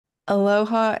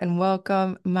Aloha and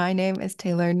welcome. My name is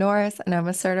Taylor Norris, and I'm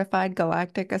a certified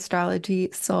galactic astrology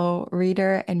soul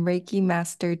reader and Reiki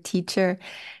master teacher.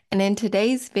 And in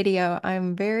today's video,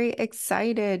 I'm very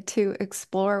excited to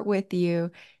explore with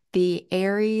you the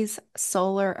Aries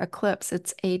solar eclipse.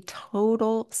 It's a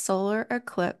total solar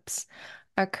eclipse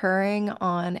occurring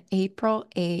on April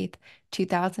 8th,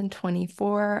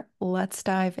 2024. Let's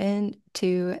dive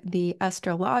into the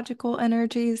astrological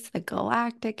energies, the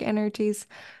galactic energies,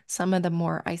 some of the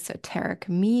more esoteric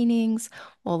meanings.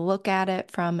 We'll look at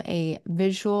it from a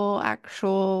visual,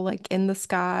 actual, like in the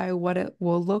sky, what it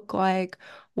will look like,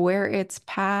 where its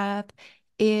path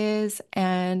is,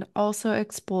 and also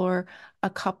explore a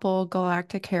couple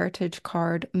galactic heritage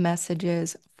card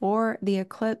messages for the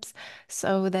eclipse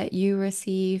so that you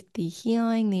receive the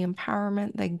healing, the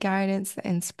empowerment, the guidance, the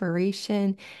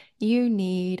inspiration you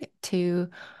need to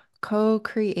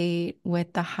co-create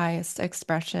with the highest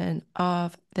expression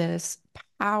of this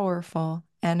powerful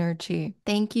energy.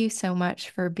 Thank you so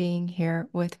much for being here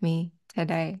with me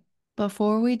today.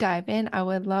 Before we dive in, I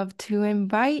would love to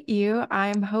invite you.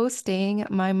 I'm hosting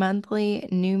my monthly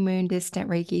new moon distant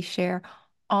Reiki share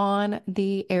on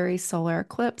the Aries solar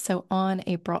eclipse. So on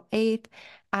April 8th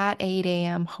at 8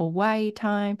 a.m. Hawaii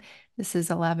time. This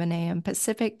is 11 a.m.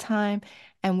 Pacific time.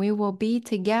 And we will be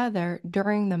together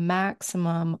during the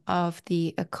maximum of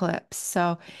the eclipse.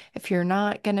 So if you're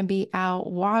not going to be out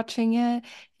watching it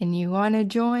and you want to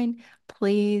join,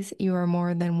 please, you are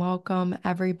more than welcome.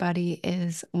 Everybody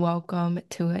is welcome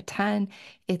to attend.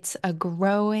 It's a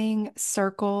growing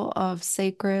circle of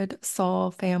sacred soul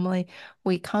family.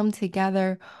 We come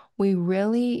together. We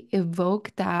really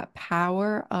evoke that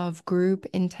power of group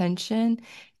intention.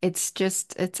 It's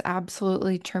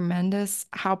absolutely tremendous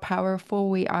how powerful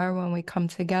we are when we come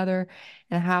together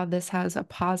and how this has a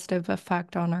positive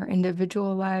effect on our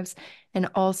individual lives and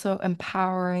also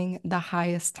empowering the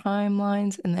highest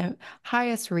timelines and the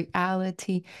highest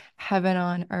reality, heaven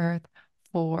on earth,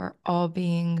 for all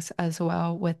beings as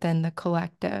well within the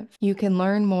collective. You can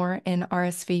learn more in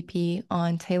RSVP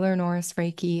on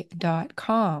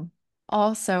taylornorrisreiki.com.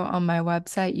 Also, on my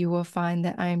website, you will find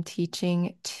that I am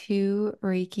teaching 2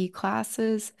 Reiki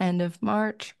classes, end of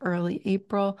March, early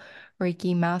April,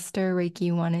 Reiki Master,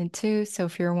 Reiki 1 and 2. So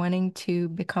if you're wanting to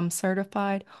become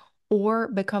certified or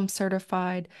become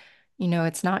certified,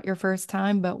 it's not your first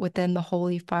time, but within the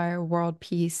Holy Fire World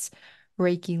Peace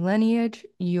Reiki lineage,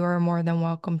 you are more than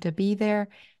welcome to be there.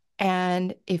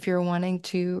 And if you're wanting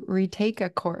to retake a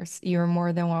course, you're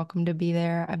more than welcome to be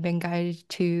there. I've been guided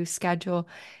to schedule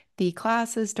the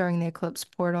classes during the eclipse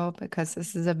portal because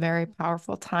this is a very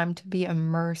powerful time to be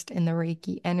immersed in the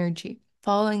Reiki energy.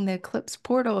 Following the eclipse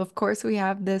portal, of course, we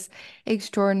have this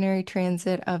extraordinary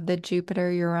transit of the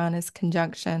Jupiter-Uranus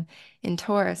conjunction in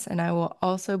Taurus, and I will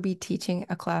also be teaching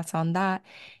a class on that.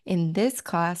 In this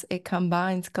class, it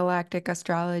combines galactic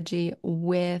astrology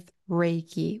with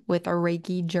Reiki, with a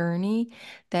Reiki journey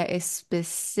that is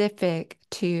specific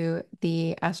to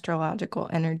the astrological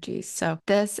energies. So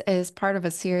this is part of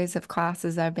a series of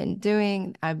classes I've been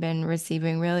doing. I've been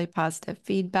receiving really positive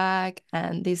feedback,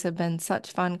 and these have been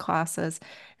such fun classes.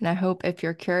 And I hope if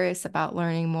you're curious about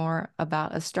learning more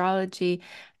about astrology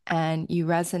and you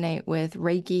resonate with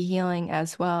Reiki healing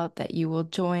as well, that you will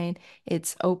join.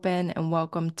 It's open and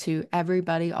welcome to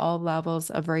everybody, all levels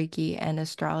of Reiki and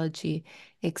astrology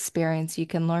experience. You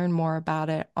can learn more about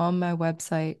it on my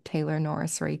website,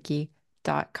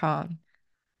 taylornorrisreiki.com.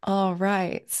 All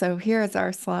right, so here is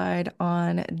our slide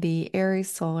on the Aries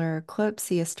solar eclipse,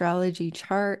 the astrology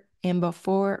chart. And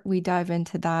before we dive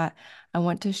into that, I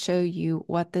want to show you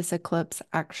what this eclipse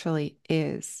actually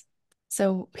is.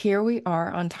 So here we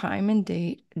are on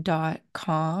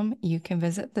timeanddate.com. You can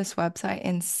visit this website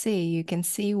and you can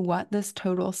see what this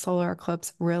total solar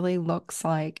eclipse really looks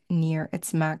like near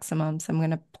its maximum. So I'm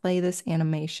going to play this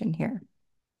animation here.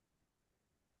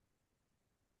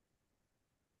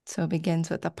 So it begins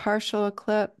with a partial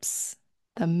eclipse,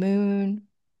 the moon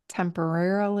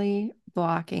temporarily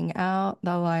blocking out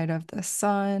the light of the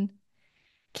sun.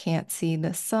 Can't see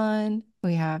the sun.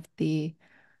 We have the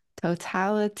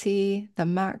totality, the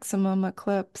maximum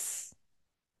eclipse.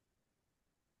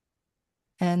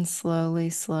 And slowly,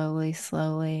 slowly,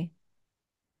 slowly,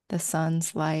 the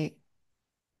sun's light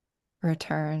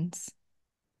returns.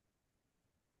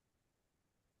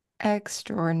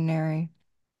 Extraordinary.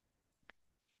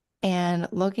 And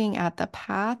looking at the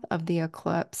path of the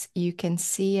eclipse, you can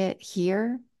see it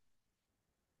here.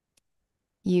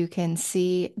 You can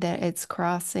see that it's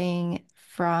crossing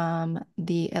from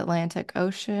the Atlantic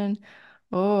Ocean.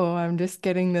 Oh, I'm just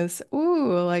getting this,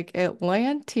 ooh, like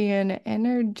Atlantean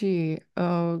energy.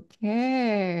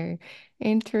 Okay.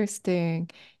 Interesting.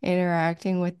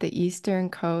 Interacting with the eastern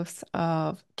coast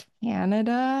of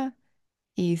Canada,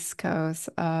 east coast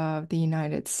of the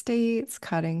United States,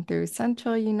 cutting through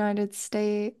central United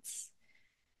States,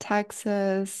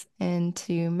 Texas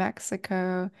into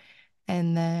Mexico,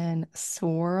 and then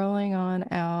swirling on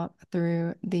out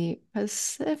through the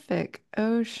Pacific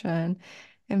Ocean,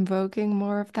 invoking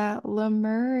more of that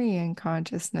Lemurian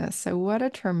consciousness. So, what a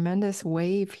tremendous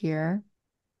wave here.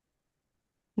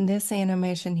 This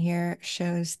animation here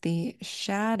shows the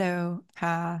shadow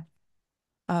path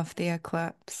of the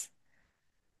eclipse.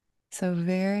 So,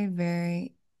 very,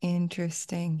 very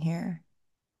interesting here.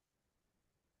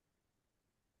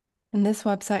 And this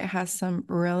website has some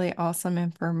really awesome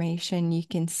information. You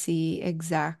can see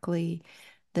exactly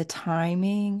the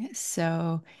timing.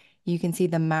 So you can see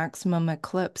the maximum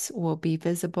eclipse will be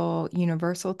visible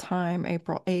universal time,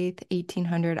 April 8th,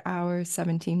 1800 hours,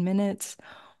 17 minutes,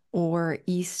 or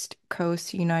East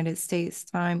Coast United States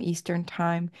time, Eastern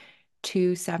time,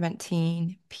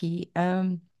 2:17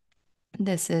 p.m.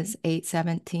 This is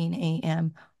 8:17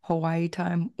 a.m. Hawaii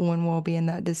time when we'll be in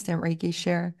that distant Reiki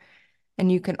share.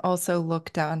 And you can also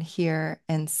look down here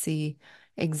and see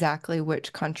exactly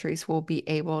which countries will be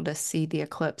able to see the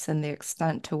eclipse and the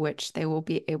extent to which they will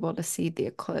be able to see the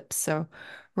eclipse. So,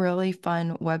 really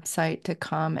fun website to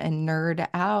come and nerd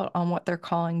out on what they're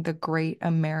calling the Great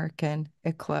American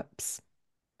Eclipse.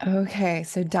 Okay,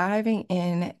 so diving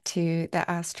into the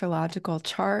astrological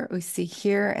chart, we see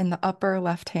here in the upper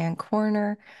left-hand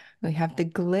corner, we have the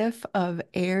glyph of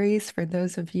Aries for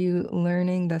those of you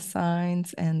learning the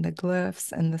signs and the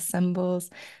glyphs and the symbols.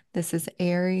 This is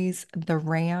Aries, the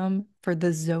ram for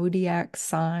the zodiac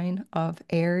sign of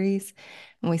Aries.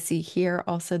 And we see here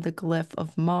also the glyph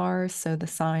of Mars. So the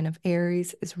sign of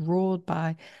Aries is ruled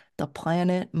by the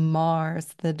planet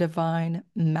Mars, the divine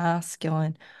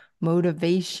masculine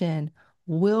motivation,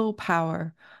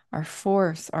 willpower, our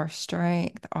force, our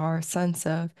strength, our sense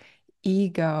of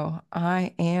ego,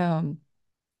 I am,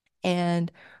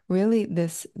 and really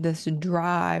this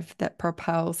drive that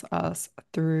propels us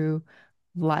through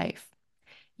life.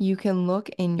 You can look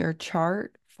in your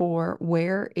chart for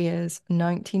where is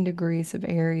 19 degrees of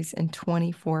Aries in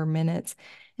 24 minutes,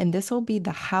 and this will be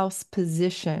the house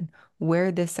position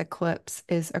where this eclipse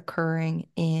is occurring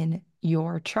in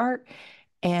your chart.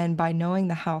 And by knowing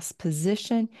the house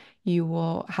position, you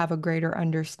will have a greater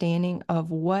understanding of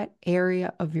what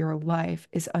area of your life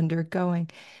is undergoing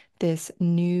this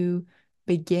new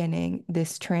beginning,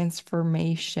 this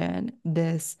transformation,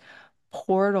 this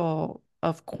portal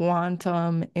of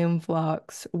quantum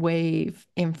influx, wave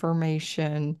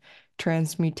information,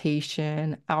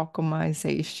 transmutation,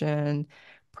 alchemization,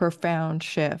 profound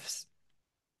shifts.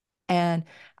 And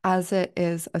as it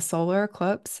is a solar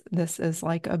eclipse, this is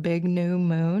like a big new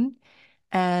moon,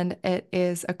 and it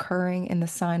is occurring in the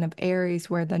sign of Aries,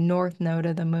 where the north node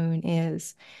of the moon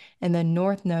is. And the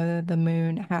north node of the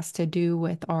moon has to do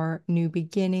with our new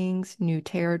beginnings, new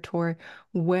territory,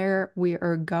 where we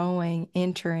are going,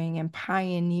 entering, and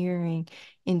pioneering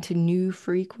into new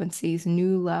frequencies,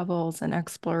 new levels, and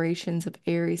explorations of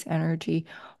Aries energy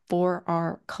for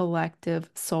our collective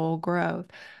soul growth.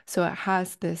 So it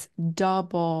has this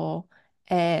double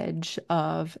edge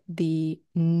of the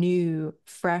new,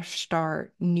 fresh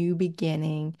start, new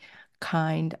beginning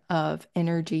kind of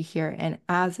energy here. And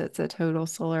as it's a total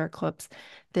solar eclipse,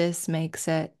 this makes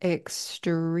it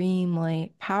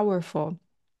extremely powerful.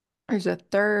 There's a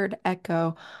third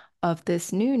echo of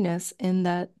this newness in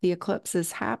that the eclipse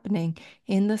is happening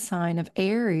in the sign of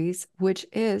Aries, which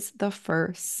is the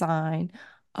first sign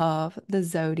of the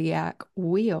zodiac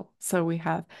wheel. So we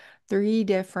have three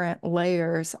different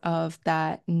layers of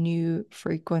that new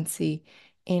frequency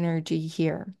energy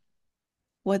here.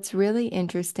 What's really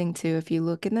interesting too, if you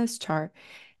look in this chart,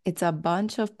 it's a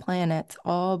bunch of planets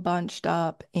all bunched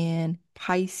up in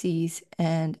Pisces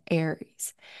and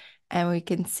Aries. And we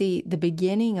can see the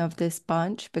beginning of this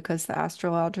bunch because the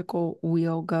astrological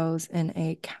wheel goes in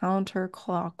a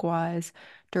counterclockwise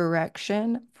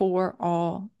direction for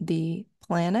all the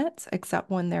planets, except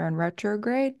when they're in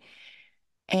retrograde.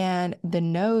 And the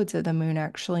nodes of the moon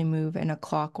actually move in a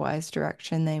clockwise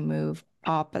direction, they move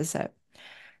opposite.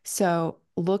 So,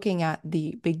 looking at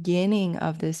the beginning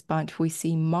of this bunch, we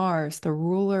see Mars, the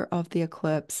ruler of the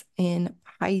eclipse, in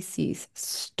Pisces,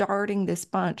 starting this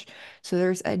bunch. So,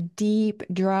 there's a deep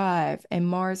drive, and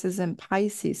Mars is in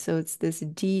Pisces. So, it's this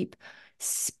deep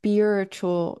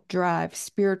spiritual drive,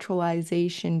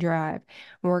 spiritualization drive.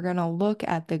 We're going to look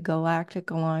at the galactic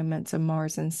alignments of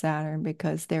Mars and Saturn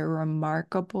because they're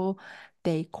remarkable.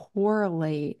 They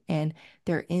correlate and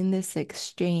they're in this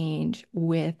exchange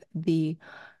with the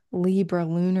Libra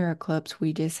lunar eclipse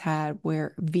we just had,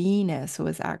 where Venus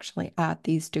was actually at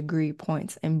these degree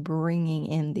points and bringing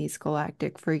in these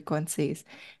galactic frequencies.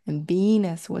 And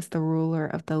Venus was the ruler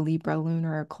of the Libra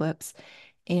lunar eclipse,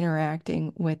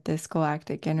 interacting with this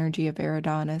galactic energy of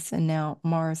Eridanus. And now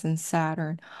Mars and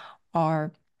Saturn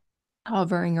are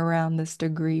hovering around this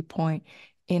degree point,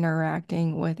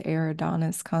 interacting with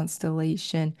Eridanus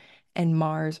constellation and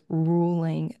Mars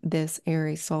ruling this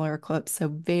Aries solar eclipse. So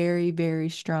very, very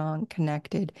strong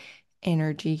connected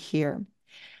energy here.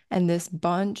 And this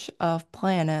bunch of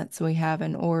planets we have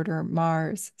in order: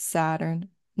 Mars, Saturn,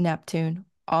 Neptune,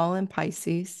 all in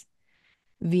Pisces,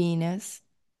 Venus,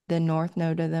 the north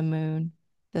node of the moon,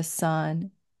 the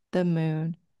sun, the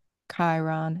moon,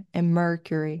 Chiron, and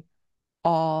Mercury,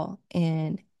 all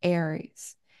in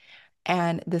Aries.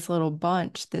 And this little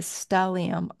bunch, this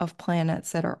stellium of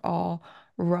planets that are all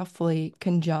roughly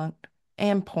conjunct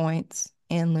and points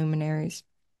and luminaries,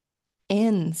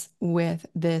 ends with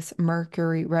this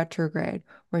Mercury retrograde,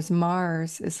 whereas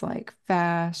Mars is like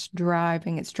fast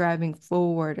driving, it's driving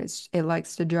forward, it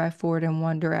likes to drive forward in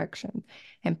one direction.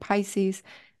 And Pisces,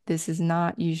 this is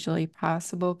not usually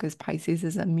possible because Pisces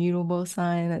is a mutable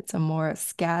sign. It's a more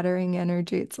scattering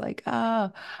energy. It's like,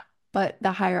 oh, but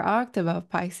the higher octave of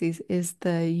Pisces is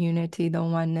the unity, the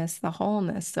oneness, the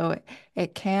wholeness. So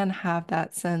it can have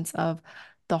that sense of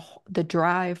the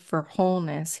drive for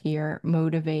wholeness here,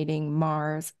 motivating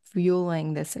Mars,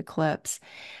 fueling this eclipse,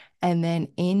 and then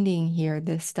ending here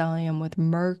this stellium with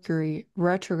Mercury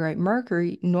retrograde.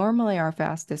 Mercury, normally our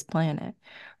fastest planet,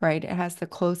 right? It has the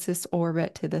closest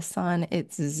orbit to the sun.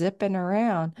 It's zipping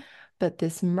around, but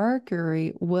this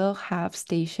Mercury will have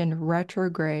stationed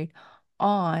retrograde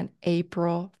on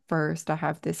April 1st. I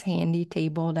have this handy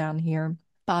table down here,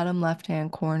 bottom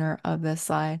left-hand corner of the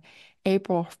slide.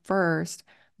 April 1st,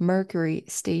 Mercury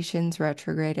stations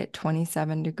retrograde at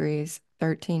 27 degrees,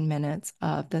 13 minutes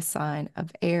of the sign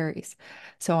of Aries.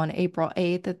 So on April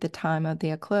 8th, at the time of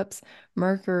the eclipse,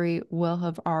 Mercury will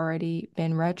have already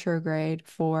been retrograde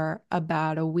for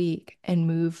about a week and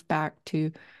move back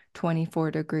to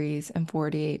 24 degrees and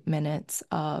 48 minutes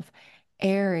of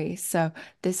Aries. So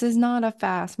this is not a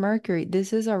fast Mercury.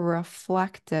 This is a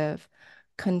reflective,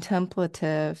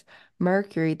 contemplative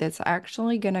Mercury that's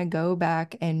actually going to go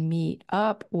back and meet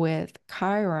up with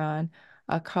Chiron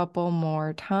a couple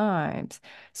more times.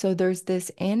 So there's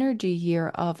this energy here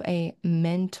of a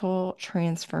mental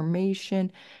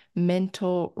transformation,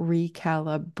 mental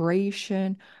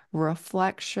recalibration,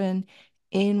 reflection,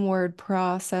 inward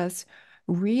process,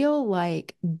 real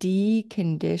like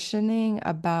deconditioning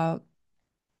about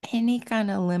any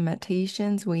kind of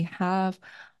limitations we have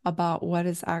about what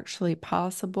is actually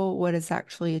possible, what is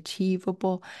actually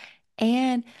achievable,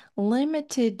 and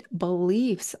limited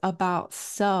beliefs about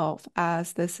self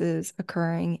as this is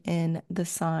occurring in the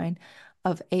sign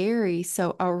of Aries.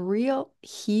 So, a real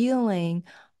healing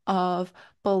of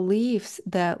beliefs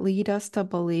that lead us to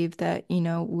believe that,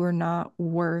 we're not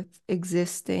worth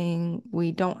existing,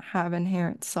 we don't have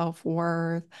inherent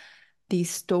self-worth.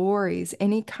 These stories,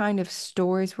 any kind of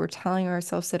stories we're telling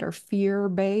ourselves that are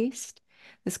fear-based.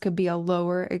 This could be a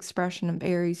lower expression of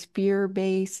Aries,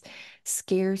 fear-based,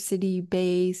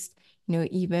 scarcity-based,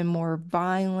 even more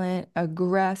violent,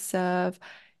 aggressive,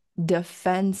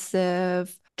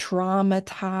 defensive,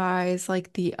 traumatized,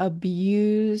 like the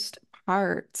abused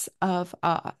parts of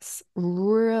us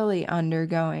really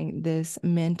undergoing this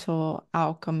mental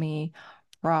alchemy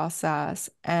process.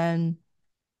 And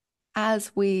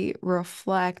as we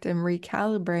reflect and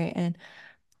recalibrate and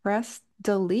press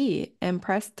delete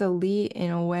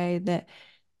in a way that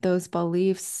those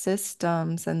belief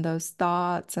systems and those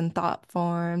thoughts and thought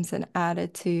forms and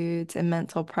attitudes and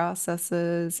mental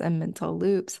processes and mental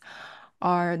loops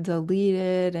are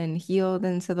deleted and healed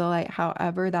into the light,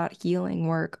 however that healing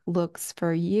work looks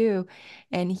for you,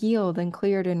 and healed and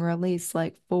cleared and released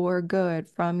like for good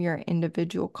from your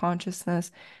individual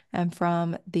consciousness and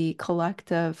from the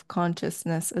collective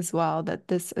consciousness as well, that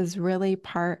this is really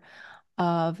part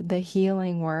of the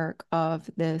healing work of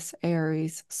this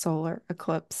Aries solar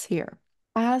eclipse here.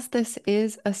 As this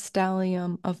is a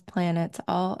stellium of planets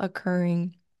all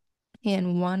occurring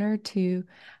in one or two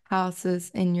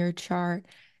houses in your chart,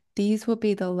 these will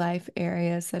be the life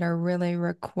areas that are really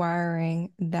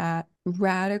requiring that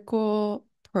radical,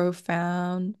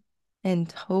 profound, and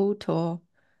total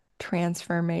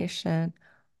transformation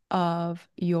of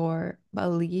your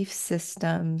belief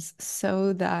systems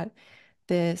so that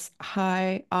this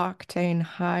high octane,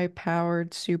 high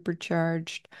powered,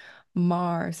 supercharged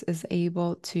Mars is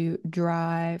able to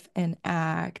drive and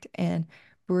act and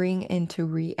bring into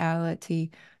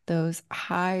reality those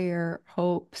higher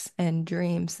hopes and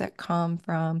dreams that come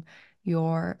from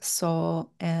your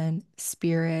soul and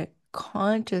spirit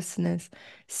consciousness,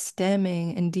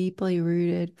 stemming and deeply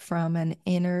rooted from an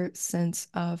inner sense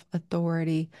of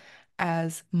authority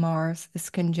as Mars is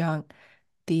conjunct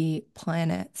the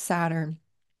planet Saturn.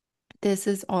 This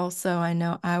is also, I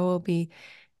know I will be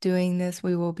doing this.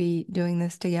 We will be doing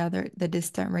this together. The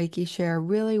Distant Reiki Share,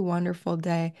 really wonderful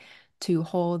day to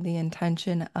hold the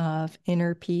intention of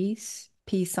inner peace,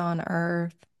 peace on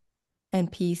earth,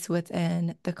 and peace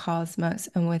within the cosmos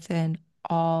and within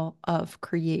all of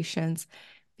creations.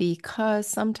 Because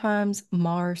sometimes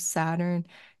Mars, Saturn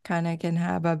kind of can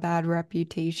have a bad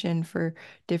reputation for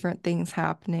different things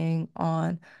happening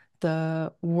on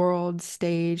the world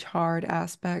stage, hard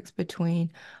aspects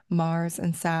between Mars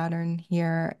and Saturn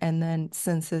here. And then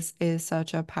since this is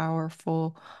such a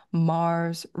powerful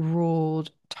Mars ruled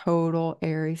total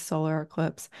Aries solar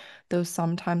eclipse, those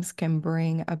sometimes can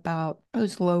bring about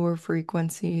those lower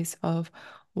frequencies of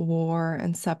war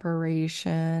and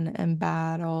separation and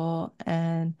battle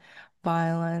and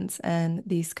violence and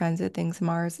these kinds of things.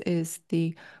 Mars is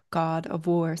the god of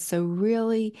war. So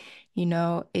really,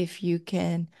 if you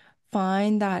can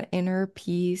find that inner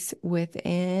peace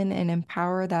within and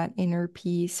empower that inner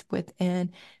peace within,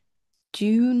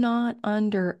 do not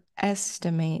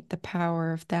underestimate the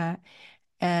power of that.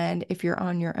 And if you're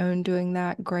on your own doing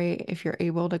that, great. If you're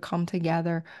able to come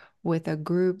together with a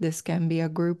group, this can be a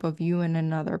group of you and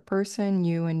another person,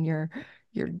 you and your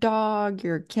dog,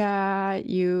 your cat,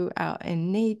 you out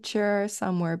in nature,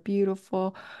 somewhere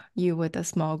beautiful, you with a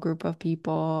small group of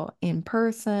people in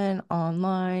person,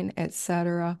 online,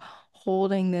 etc.,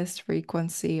 holding this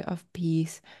frequency of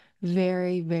peace.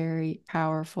 Very, very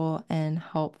powerful and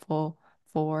helpful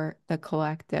for the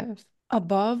collective.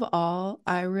 Above all,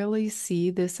 I really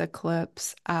see this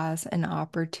eclipse as an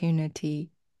opportunity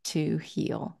to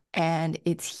heal, and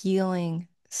it's healing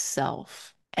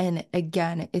self. And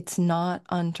again, it's not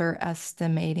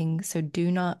underestimating, so do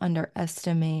not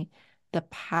underestimate the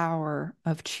power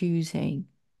of choosing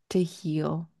to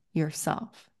heal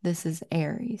yourself. This is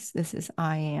Aries. This is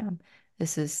I am.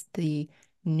 This is the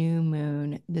new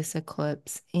moon, this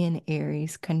eclipse in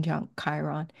Aries conjunct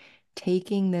Chiron,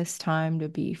 taking this time to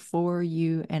be for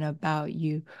you and about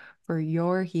you, for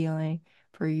your healing,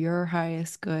 for your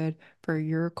highest good, for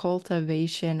your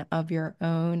cultivation of your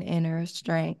own inner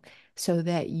strength, so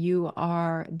that you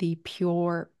are the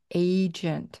pure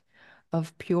agent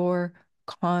of pure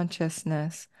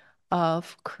consciousness,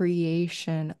 of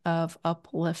creation, of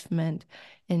upliftment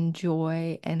and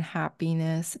joy and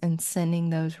happiness, and sending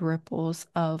those ripples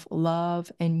of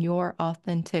love in your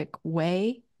authentic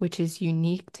way, which is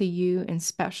unique to you and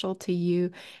special to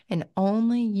you, and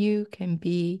only you can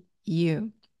be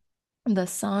you. The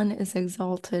sun is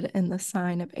exalted in the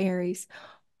sign of Aries.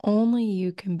 Only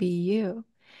you can be you.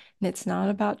 And it's not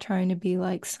about trying to be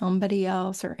like somebody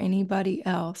else or anybody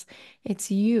else. It's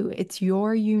you. It's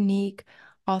your unique,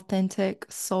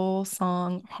 authentic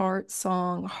song,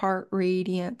 heart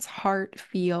radiance, heart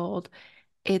field.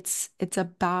 It's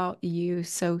about you.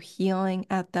 So healing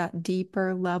at that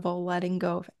deeper level, letting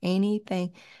go of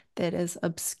anything that is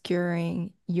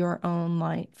obscuring your own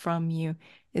light from you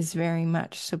is very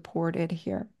much supported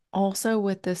here. Also,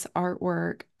 with this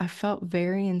artwork, I felt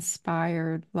very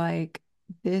inspired. Like,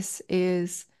 this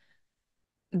is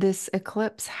this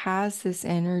eclipse has this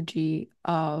energy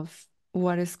of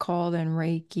what is called in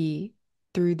Reiki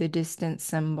through the distant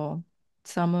symbol.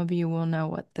 Some of you will know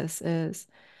what this is.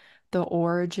 The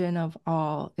origin of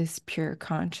all is pure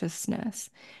consciousness.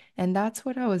 And that's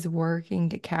what I was working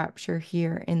to capture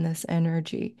here in this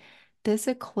energy. This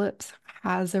eclipse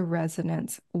has a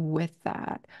resonance with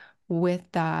that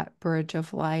bridge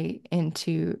of light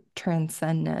into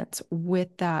transcendence,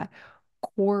 with that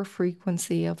core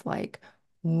frequency of like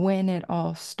when it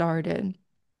all started,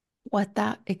 what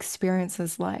that experience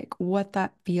is like, what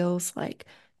that feels like.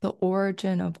 The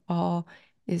origin of all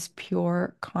is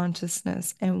pure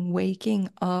consciousness, and waking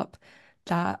up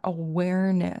that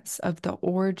awareness of the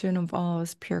origin of all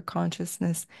is pure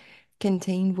consciousness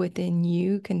contained within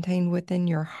you, contained within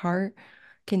your heart,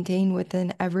 contained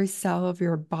within every cell of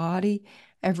your body,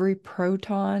 every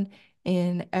proton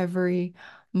in every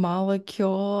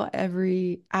molecule,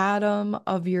 every atom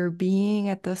of your being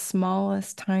at the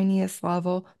smallest, tiniest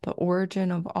level. The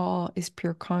origin of all is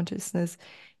pure consciousness,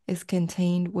 is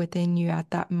contained within you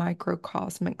at that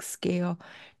microcosmic scale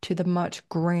to the much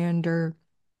grander,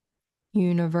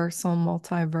 universal,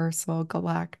 multiversal,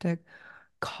 galactic,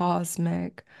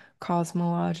 cosmic,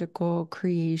 cosmological,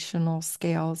 creational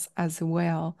scales as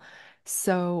well.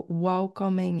 So,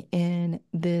 welcoming in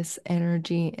this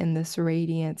energy and this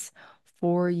radiance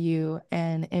for you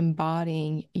and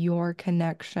embodying your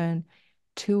connection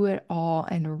to it all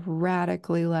and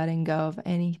radically letting go of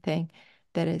anything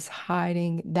that is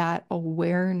hiding that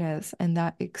awareness and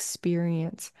that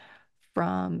experience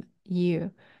from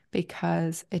you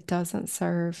because it doesn't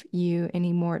serve you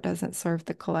anymore. It doesn't serve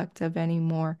the collective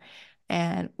anymore.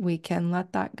 And we can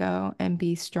let that go and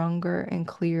be stronger and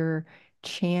clearer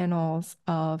channels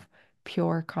of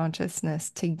pure consciousness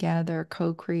together,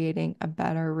 co-creating a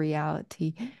better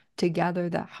reality together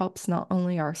that helps not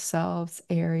only ourselves,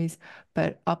 Aries,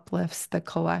 but uplifts the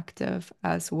collective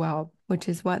as well, which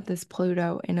is what this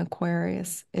Pluto in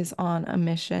Aquarius is on a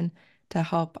mission to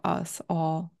help us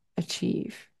all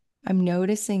achieve. I'm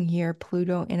noticing here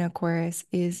Pluto in Aquarius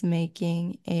is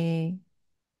making a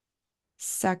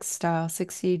sextile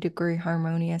 60-degree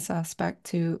harmonious aspect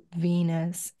to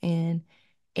Venus in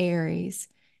Aries.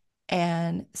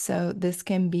 And so this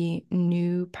can be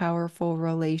new, powerful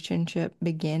relationship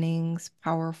beginnings,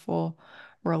 powerful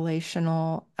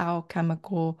relational,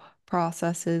 alchemical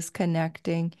processes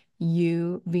connecting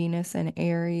you, Venus and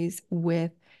Aries,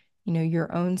 with,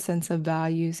 your own sense of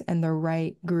values and the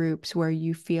right groups where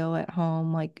you feel at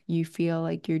home, like you feel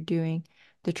like you're doing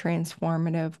the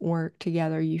transformative work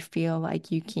together. You feel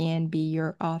like you can be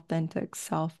your authentic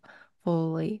self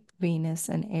fully, Venus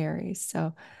and Aries.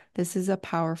 So this is a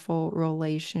powerful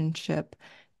relationship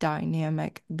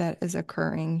dynamic that is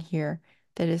occurring here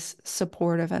that is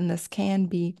supportive. And this can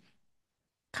be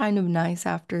kind of nice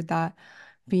after that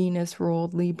Venus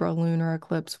ruled Libra lunar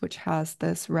eclipse, which has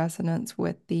this resonance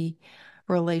with the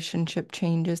relationship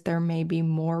changes. There may be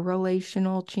more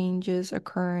relational changes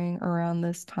occurring around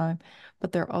this time,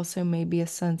 but there also may be a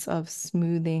sense of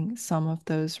smoothing some of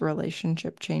those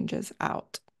relationship changes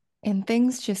out. And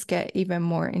things just get even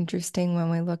more interesting when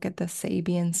we look at the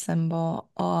Sabian symbol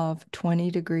of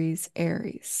 20 degrees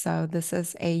Aries. So this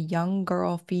is a young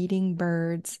girl feeding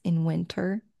birds in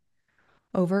winter,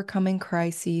 overcoming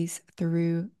crises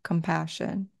through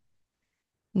compassion.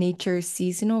 Nature's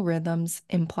seasonal rhythms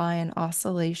imply an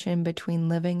oscillation between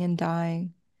living and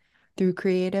dying. Through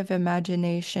creative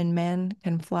imagination, man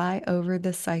can fly over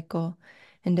the cycle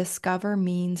and discover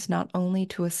means not only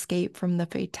to escape from the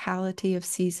fatality of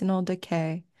seasonal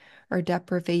decay or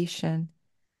deprivation,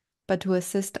 but to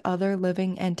assist other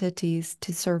living entities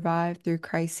to survive through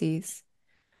crises.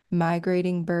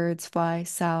 Migrating birds fly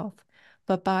south,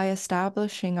 but by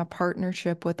establishing a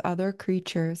partnership with other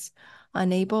creatures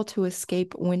unable to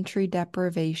escape wintry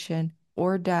deprivation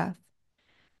or death,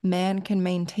 man can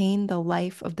maintain the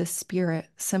life of the spirit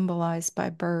symbolized by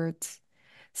birds,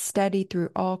 steady through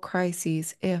all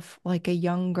crises if, like a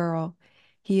young girl,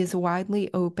 he is widely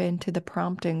open to the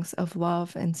promptings of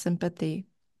love and sympathy.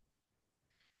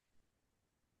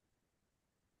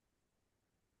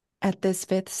 At this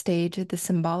fifth stage of the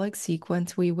symbolic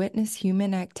sequence, we witness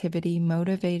human activity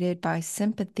motivated by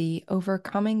sympathy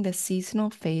overcoming the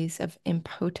seasonal phase of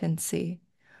impotency.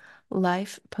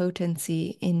 Life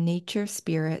potency in nature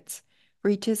spirits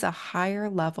reaches a higher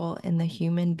level in the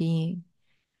human being.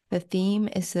 The theme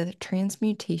is the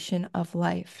transmutation of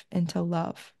life into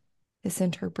love. This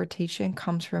interpretation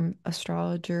comes from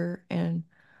astrologer and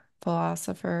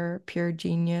philosopher, pure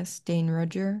genius Dane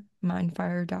Rudger,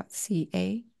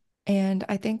 mindfire.ca. And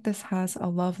I think this has a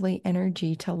lovely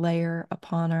energy to layer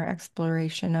upon our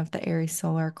exploration of the Aries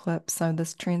solar eclipse. So,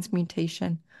 this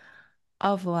transmutation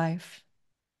of life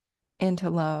into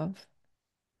love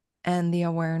and the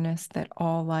awareness that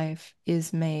all life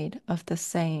is made of the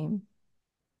same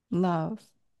love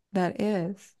that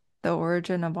is the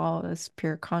origin of all this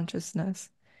pure consciousness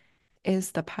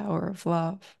is the power of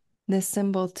love. This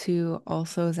symbol, too,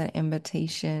 also is an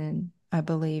invitation, I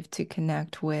believe, to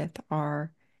connect with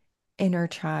our inner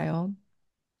child,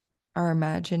 our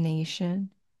imagination,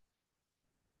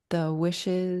 the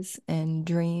wishes and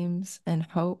dreams and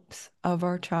hopes of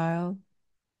our child,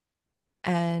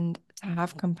 and to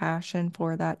have compassion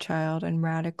for that child and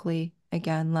radically,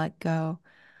 again, let go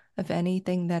of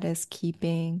anything that is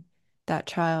keeping that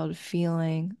child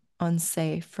feeling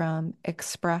unsafe from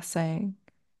expressing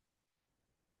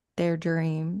their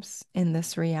dreams in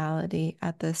this reality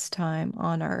at this time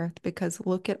on earth. Because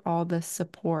look at all the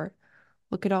support,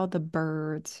 look at all the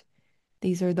birds.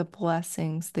 These are the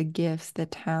blessings, the gifts, the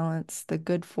talents, the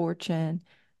good fortune,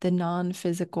 the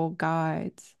non-physical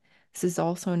guides. This is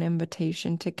also an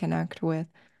invitation to connect with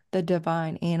the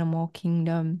divine animal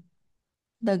kingdom,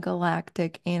 the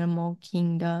galactic animal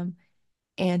kingdom,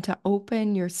 and to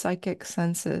open your psychic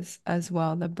senses as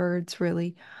well. The birds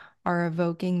really are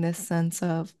evoking this sense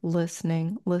of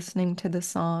listening, listening to the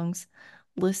songs,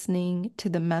 listening to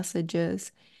the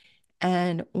messages.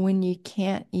 And when you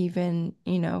can't even,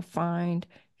 find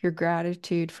your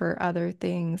gratitude for other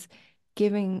things,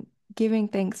 giving giving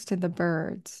thanks to the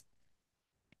birds,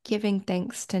 giving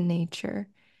thanks to nature,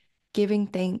 giving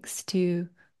thanks to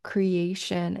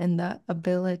creation and the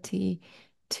ability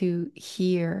to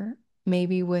hear,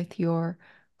 maybe with your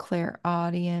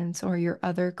clairaudience or your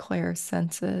other clair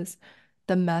senses,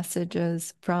 the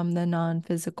messages from the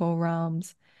non-physical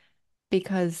realms,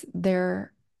 because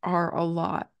there are a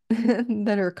lot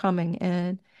that are coming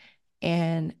in,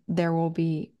 and there will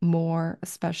be more,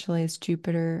 especially as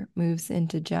Jupiter moves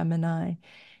into Gemini.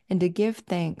 And to give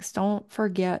thanks, don't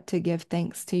forget to give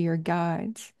thanks to your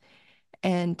guides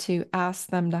and to ask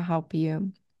them to help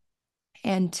you,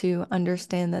 and to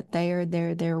understand that they are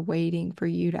there, they're waiting for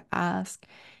you to ask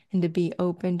and to be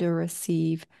open to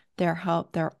receive their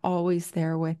help. They're always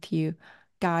there with you,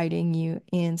 guiding you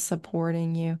and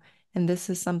supporting you. And this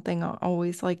is something I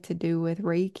always like to do with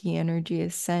Reiki energy,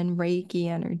 is send Reiki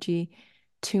energy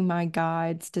to my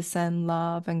guides, to send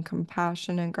love and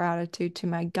compassion and gratitude to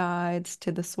my guides,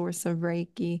 to the source of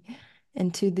Reiki,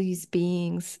 and to these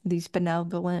beings, these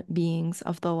benevolent beings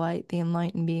of the light, the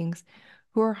enlightened beings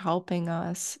who are helping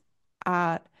us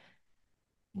at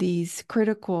these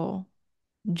critical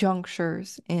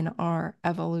junctures in our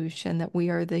evolution, that we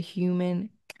are the human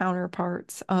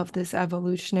counterparts of this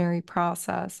evolutionary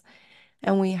process.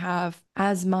 And we have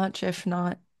as much, if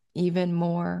not even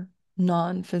more,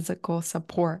 non-physical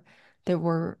support that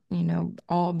we're,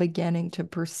 all beginning to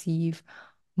perceive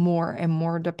more and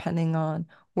more, depending on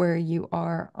where you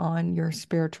are on your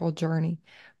spiritual journey,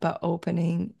 but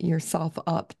opening yourself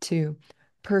up to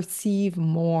perceive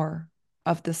more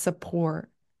of the support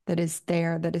that is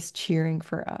there, that is cheering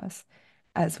for us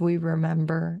as we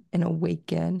remember and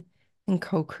awaken and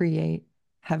co-create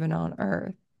heaven on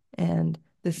earth, and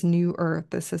this new earth,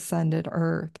 this ascended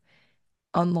earth,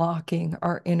 unlocking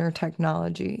our inner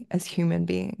technology as human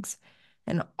beings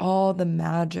and all the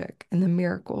magic and the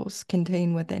miracles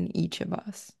contained within each of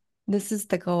us. This is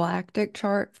the galactic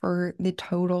chart for the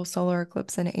total solar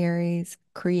eclipse in Aries,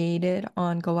 created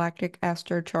on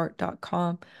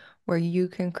galacticastrochart.com, where you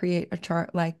can create a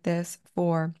chart like this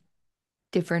for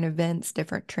different events,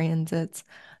 different transits,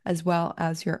 as well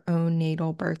as your own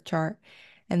natal birth chart.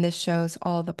 And this shows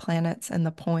all the planets and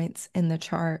the points in the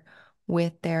chart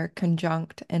with their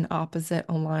conjunct and opposite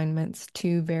alignments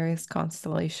to various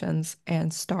constellations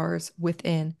and stars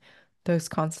within those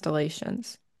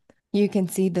constellations. You can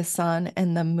see the sun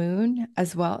and the moon,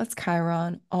 as well as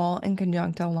Chiron, all in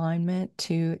conjunct alignment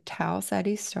to Tau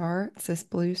Ceti star. It's this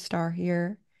blue star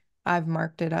here. I've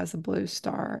marked it as a blue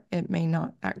star. It may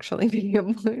not actually be a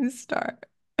blue star.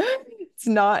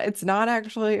 It's not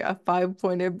actually a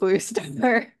five-pointed blue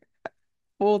star.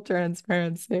 Full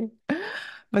transparency.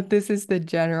 But this is the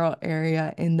general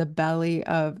area in the belly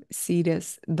of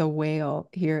Cetus, the whale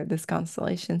here, this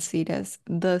constellation Cetus,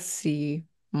 the sea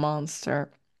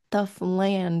monster, the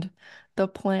land, the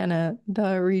planet,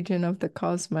 the region of the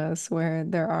cosmos where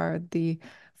there are the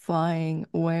flying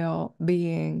whale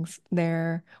beings.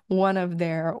 They're one of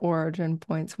their origin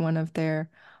points, one of their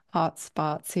hot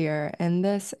spots here. And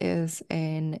this is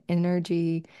an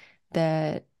energy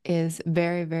that is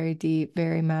very, very deep,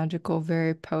 very magical,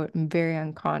 very potent, very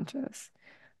unconscious,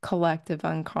 collective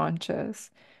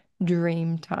unconscious,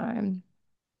 dream time.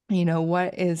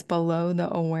 What is below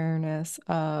the awareness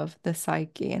of the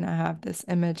psyche. And I have this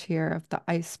image here of the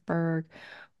iceberg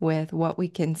with what we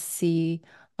can see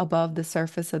above the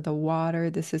surface of the water.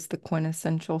 This is the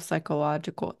quintessential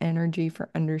psychological energy for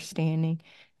understanding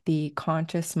the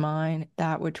conscious mind,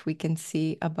 that which we can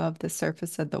see above the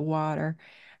surface of the water,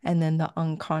 and then the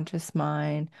unconscious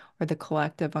mind, or the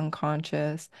collective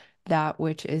unconscious, that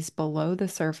which is below the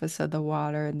surface of the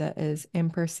water, that is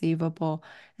imperceivable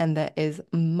and that is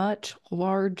much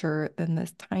larger than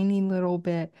this tiny little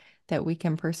bit that we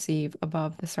can perceive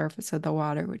above the surface of the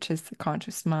water, which is the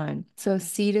conscious mind. So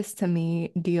Cetus to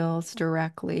me deals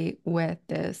directly with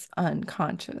this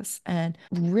unconscious, and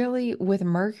really with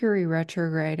Mercury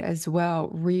retrograde as well,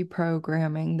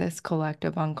 reprogramming this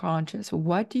collective unconscious.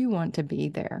 What do you want to be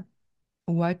there?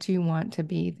 What do you want to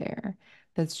be there?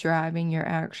 That's driving your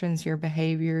actions, your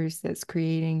behaviors, that's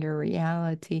creating your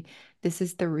reality. This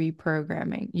is the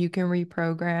reprogramming. You can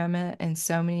reprogram it in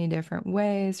so many different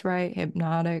ways, right?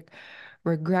 Hypnotic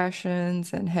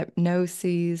regressions and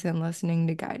hypnoses and listening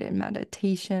to guided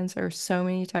meditations. There are so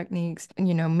many techniques,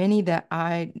 many that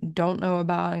I don't know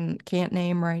about and can't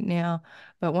name right now.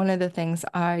 But one of the things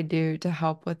I do to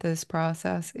help with this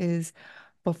process is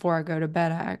before I go to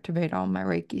bed, I activate all my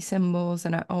Reiki symbols,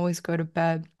 and I always go to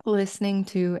bed listening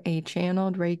to a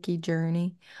channeled Reiki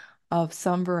journey of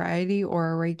some variety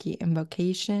or a Reiki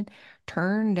invocation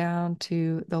turned down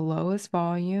to the lowest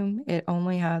volume. It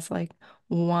only has like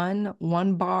one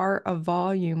bar of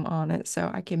volume on it,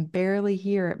 so I can barely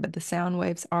hear it, but the sound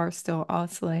waves are still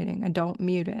oscillating. I don't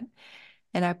mute it.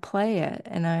 And I play it,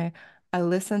 and I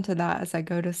listen to that as I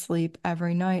go to sleep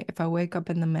every night. If I wake up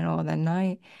in the middle of the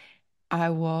night,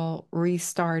 I will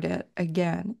restart it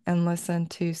again and listen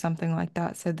to something like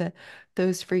that so that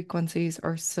those frequencies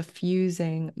are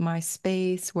suffusing my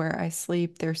space where I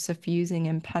sleep. They're suffusing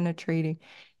and penetrating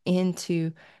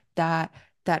into that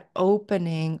that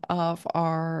opening of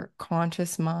our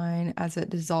conscious mind as it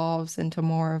dissolves into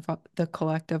more of the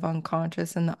collective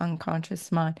unconscious and the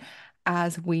unconscious mind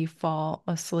as we fall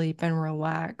asleep and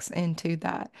relax into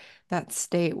that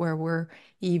state where we're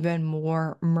even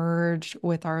more merged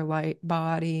with our light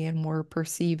body and we're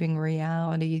perceiving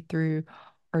reality through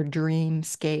our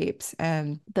dreamscapes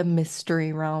and the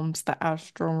mystery realms, the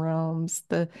astral realms,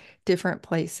 the different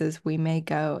places we may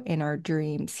go in our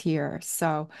dreams here.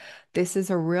 So, this is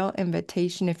a real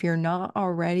invitation. If you're not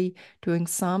already doing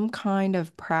some kind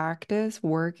of practice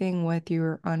working with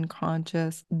your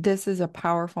unconscious, this is a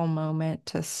powerful moment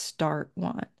to start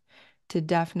one, to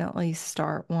definitely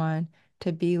start one,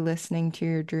 to be listening to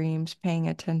your dreams, paying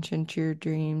attention to your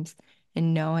dreams,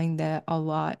 and knowing that a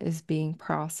lot is being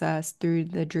processed through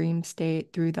the dream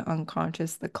state, through the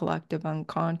unconscious, the collective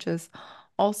unconscious.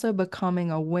 Also, becoming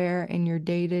aware in your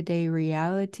day-to-day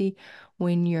reality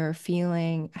when you're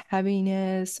feeling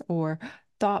heaviness or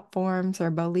thought forms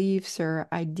or beliefs or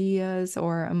ideas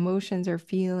or emotions or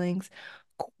feelings,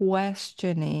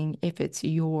 questioning if it's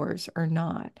yours or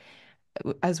not.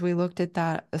 As we looked at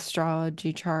that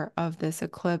astrology chart of this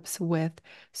eclipse with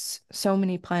so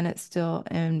many planets still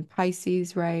in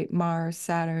Pisces, right? Mars,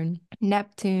 Saturn,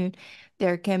 Neptune,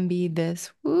 there can be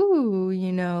this, ooh,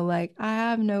 like I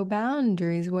have no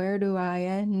boundaries. Where do I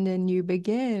end and you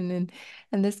begin?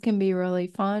 And this can be really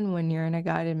fun when you're in a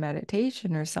guided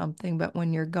meditation or something, but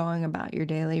when you're going about your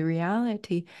daily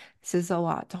reality, this is a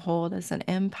lot to hold as an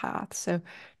empath. So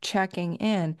checking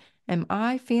in. Am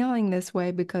I feeling this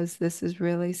way because this is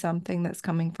really something that's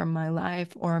coming from my life?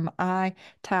 Or am I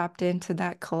tapped into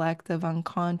that collective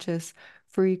unconscious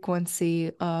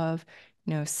frequency of,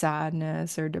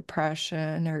 sadness or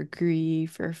depression or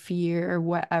grief or fear or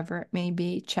whatever it may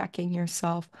be? Checking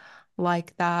yourself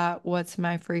like that. What's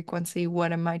my frequency?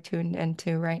 What am I tuned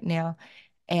into right now?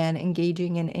 And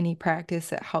engaging in any practice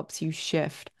that helps you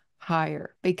shift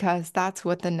higher, because that's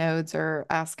what the nodes are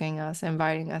asking us,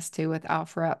 inviting us to with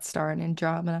Alpha Star and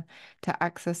Andromeda, to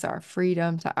access our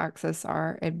freedom, to access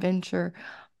our adventure,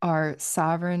 our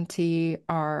sovereignty,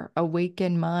 our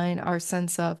awakened mind, our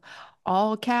sense of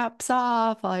all caps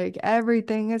off, like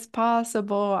everything is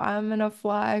possible. I'm gonna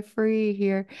fly free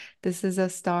here. This is a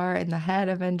star in the head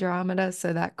of Andromeda,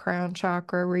 so that crown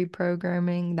chakra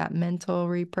reprogramming, that mental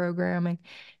reprogramming.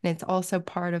 And it's also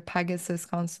part of Pegasus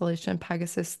constellation.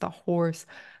 Pegasus, the horse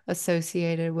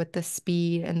associated with the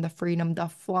speed and the freedom, the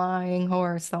flying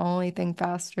horse, the only thing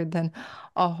faster than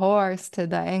a horse to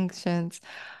the ancients.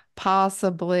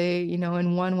 Possibly,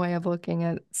 in one way of looking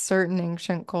at certain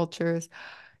ancient cultures,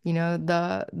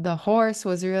 the horse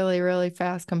was really, really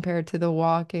fast compared to the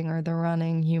walking or the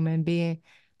running human being.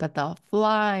 But the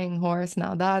flying horse,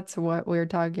 now that's what we're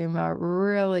talking about,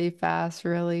 really fast,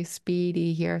 really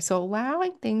speedy here. So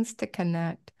allowing things to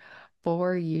connect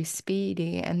for you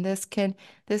speedy. And this can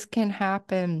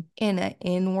happen in an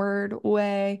inward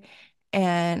way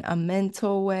and a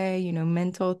mental way,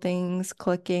 mental things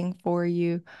clicking for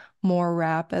you more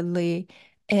rapidly.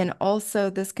 And also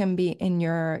this can be in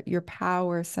your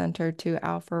power center to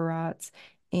Alpha Rats,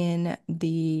 in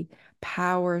the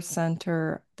power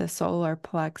center, the solar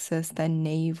plexus, the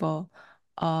navel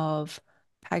of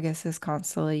Pegasus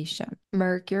constellation.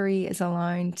 Mercury is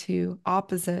aligned to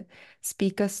opposite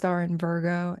Spica star in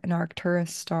Virgo and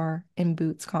Arcturus star in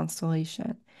Boots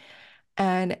constellation.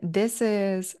 And this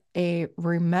is a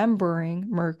remembering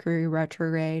Mercury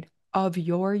retrograde of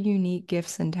your unique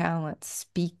gifts and talents.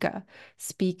 Spica.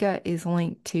 Spica is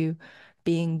linked to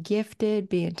being gifted,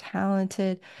 being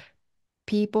talented.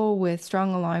 People with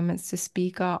strong alignments to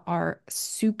Spica are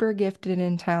super gifted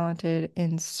and talented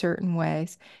in certain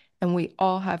ways. And we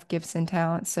all have gifts and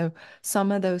talents. So some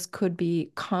of those could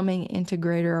be coming into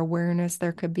greater awareness.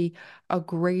 There could be a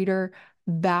greater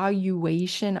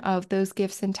valuation of those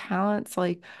gifts and talents,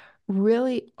 like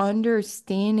really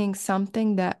understanding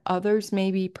something that others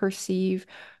maybe perceive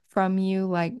from you,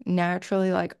 like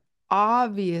naturally, like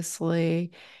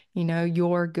obviously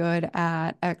you're good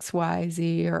at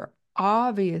XYZ, or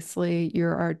obviously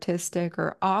you're artistic,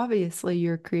 or obviously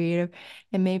you're creative.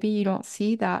 And maybe you don't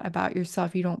see that about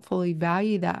yourself. You don't fully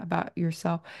value that about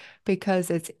yourself because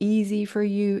it's easy for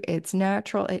you. It's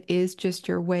natural. It is just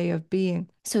your way of being.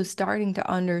 So starting to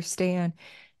understand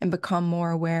and become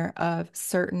more aware of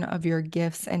certain of your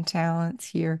gifts and talents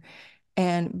here,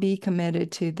 and be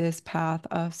committed to this path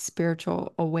of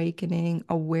spiritual awakening,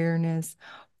 awareness,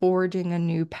 forging a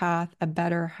new path, a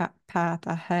better path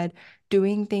ahead,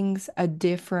 doing things a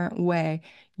different way,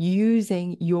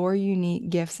 using your unique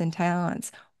gifts and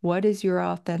talents. What is your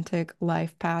authentic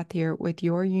life path here with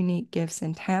your unique gifts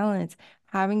and talents?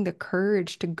 Having the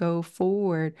courage to go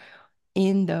forward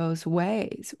in those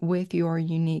ways with your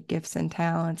unique gifts and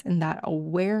talents, and that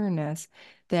awareness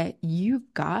that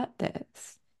you've got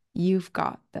this. You've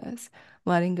got this.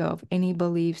 Letting go of any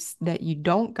beliefs that you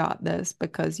don't got this,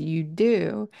 because you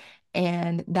do.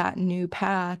 And that new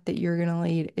path that you're going to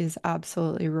lead is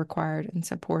absolutely required and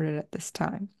supported at this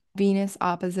time. Venus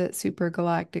opposite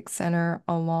supergalactic center,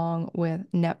 along with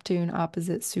Neptune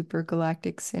opposite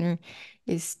supergalactic center,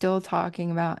 is still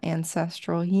talking about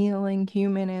ancestral healing,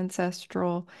 human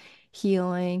ancestral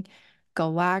healing,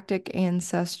 galactic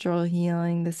ancestral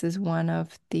healing. This is one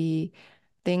of the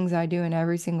things I do in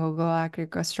every single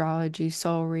galactic astrology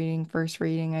soul reading. First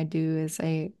reading I do is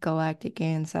a galactic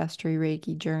ancestry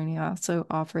Reiki journey. I also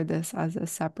offer this as a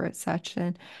separate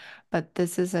section, but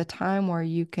this is a time where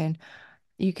you can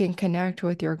connect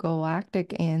with your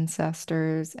galactic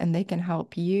ancestors, and they can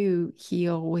help you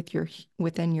heal with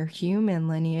within your human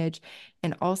lineage,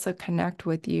 and also connect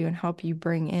with you and help you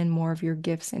bring in more of your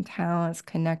gifts and talents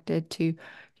connected to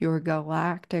your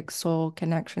galactic soul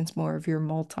connections, more of your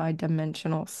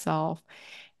multi-dimensional self,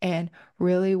 and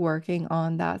really working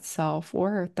on that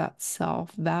self-worth, that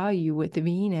self-value with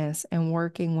Venus, and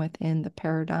working within the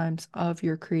paradigms of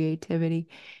your creativity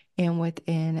and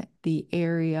within the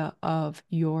area of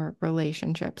your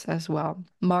relationships as well.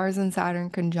 Mars and Saturn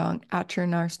conjunct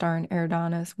Achernar star and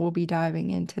Eridanus. We'll be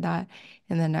diving into that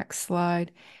in the next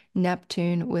slide.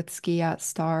 Neptune with Skiat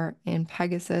star in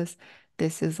Pegasus.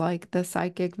 This is like the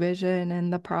psychic vision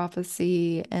and the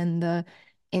prophecy and the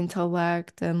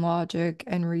intellect and logic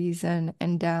and reason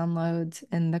and downloads,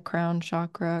 and the crown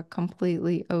chakra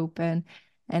completely open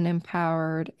and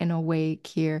empowered and awake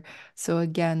here. So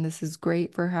again, this is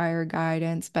great for higher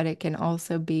guidance, but it can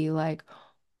also be like,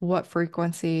 what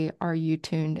frequency are you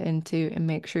tuned into? And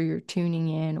make sure you're tuning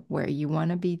in where you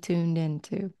want to be tuned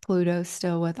into. Pluto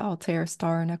still with Altair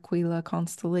star and Aquila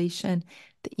constellation,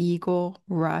 the eagle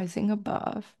rising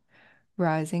above,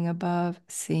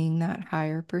 seeing that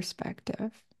higher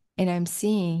perspective. And I'm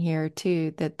seeing here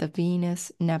too that the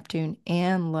Venus, Neptune,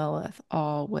 and Lilith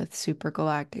all with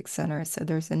supergalactic center. So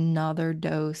there's another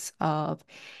dose of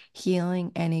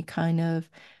healing any kind of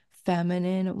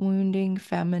feminine wounding,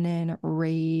 feminine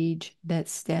rage that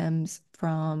stems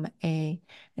from an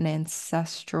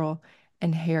ancestral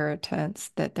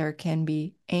inheritance, that there can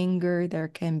be anger, there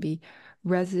can be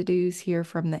residues here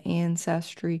from the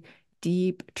ancestry,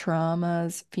 deep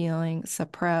traumas, feeling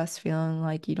suppressed, feeling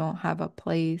like you don't have a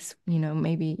place,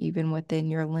 maybe even within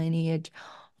your lineage,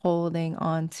 holding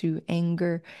on to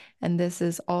anger. And this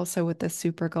is also with the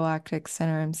supergalactic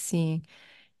center. I'm seeing,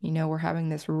 we're having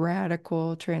this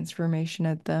radical transformation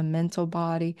of the mental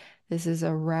body. This is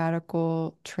a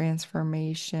radical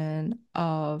transformation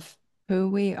of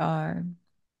who we are,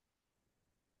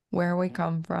 where we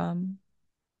come from,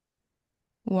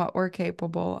 what we're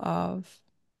capable of,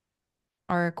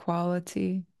 our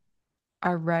equality,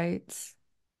 our rights,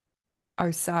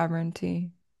 our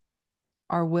sovereignty,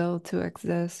 our will to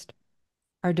exist,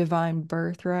 our divine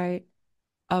birthright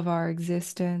of our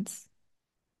existence,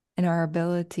 and our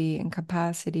ability and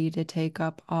capacity to take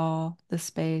up all the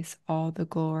space, all the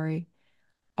glory,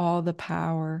 all the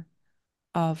power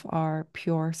of our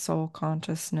pure soul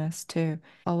consciousness too.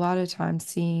 A lot of times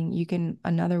seeing,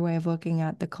 another way of looking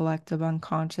at the collective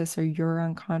unconscious, or your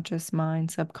unconscious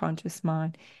mind, subconscious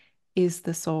mind, is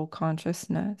the soul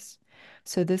consciousness.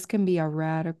 So this can be a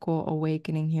radical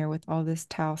awakening here with all this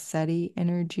Tau Ceti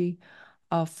energy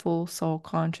of full soul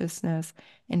consciousness,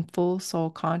 and full soul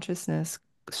consciousness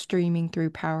streaming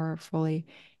through powerfully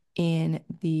in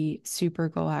the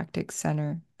supergalactic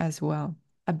center as well.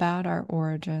 About our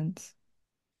origins,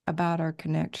 about our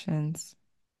connections,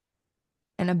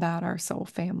 and about our soul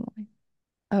family.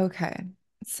 Okay,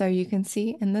 so you can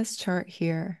see in this chart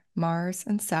here, Mars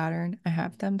and Saturn, I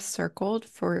have them circled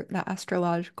for the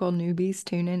astrological newbies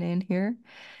tuning in here.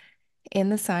 In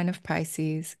the sign of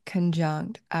Pisces,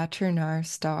 conjunct Achernar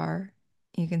star.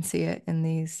 You can see it in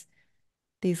these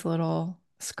little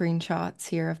screenshots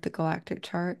here of the galactic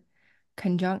chart.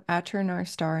 Conjunct Achernar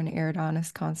star in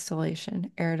Eridanus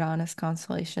constellation. Eridanus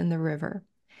constellation, the river.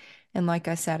 And like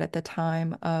I said, at the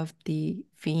time of the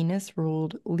Venus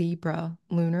ruled Libra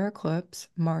lunar eclipse,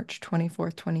 March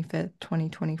 24th, 25th,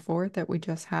 2024, that we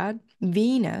just had,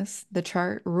 Venus, the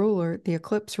chart ruler, the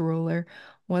eclipse ruler,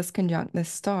 was conjunct this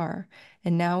star.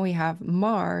 And now we have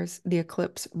Mars, the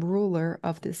eclipse ruler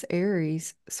of this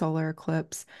Aries solar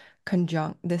eclipse,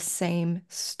 conjunct the same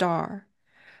star.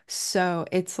 So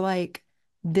it's like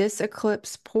this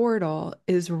eclipse portal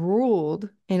is ruled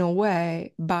in a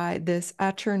way by this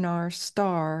Achernar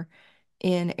star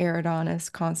in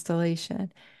Eridanus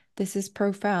constellation. This is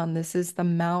profound. This is the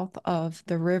mouth of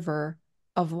the river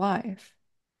of life,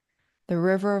 the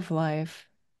river of life,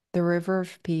 the river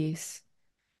of peace,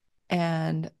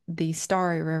 and the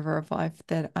starry river of life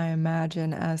that I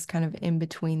imagine as kind of in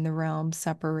between the realms,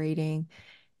 separating,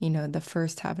 the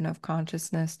first heaven of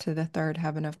consciousness to the third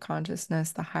heaven of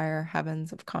consciousness, the higher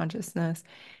heavens of consciousness,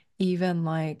 even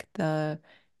like the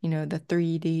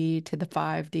 3D to the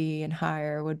 5D and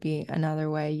higher would be another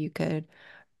way you could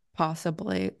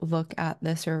possibly look at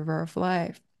this river of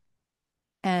life.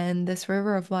 And this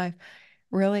river of life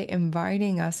really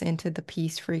inviting us into the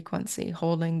peace frequency,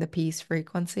 holding the peace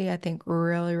frequency, I think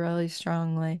really, really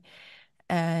strongly.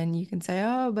 And you can say,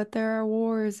 oh, but there are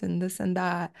wars and this and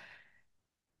that.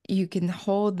 You can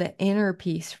hold the inner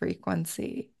peace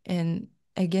frequency. And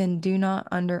again, do not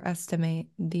underestimate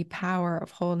the power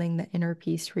of holding the inner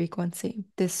peace frequency.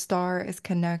 This star is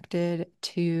connected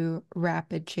to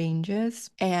rapid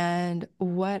changes. And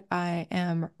what I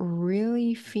am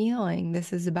really feeling,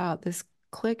 this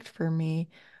clicked for me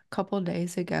a couple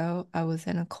days ago. I was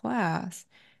in a class.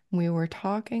 We were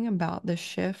talking about the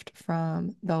shift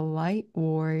from the light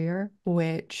warrior,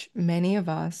 which many of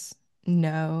us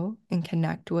know and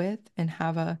connect with and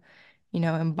have a,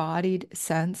 embodied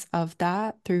sense of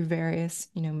that through various,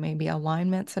 maybe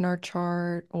alignments in our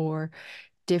chart or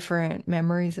different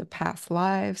memories of past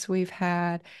lives we've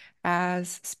had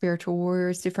as spiritual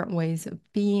warriors, different ways of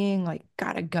being, like,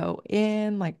 gotta go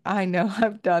in. Like, I know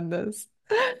I've done this.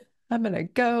 I'm gonna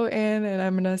go in and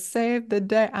I'm gonna save the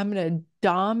day. I'm gonna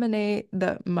dominate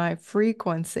my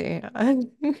frequency. I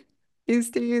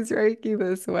used to use Reiki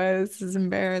this way. This is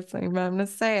embarrassing, but I'm gonna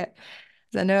say it.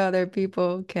 'Cause I know other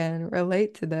people can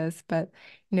relate to this, but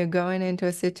going into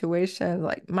a situation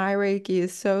like my Reiki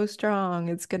is so strong,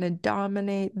 it's gonna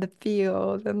dominate the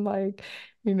field and like,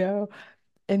 you know,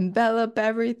 envelop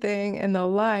everything in the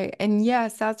light. And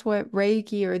yes, that's what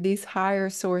Reiki or these higher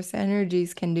source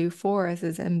energies can do for us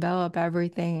is envelop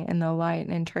everything in the light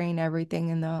and train everything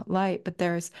in the light. But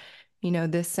there's,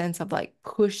 this sense of like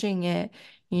pushing it,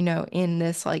 in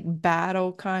this like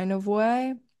battle kind of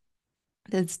way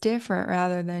that's different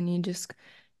rather than you just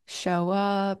show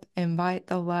up, invite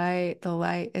the light. The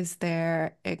light is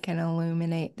there. It can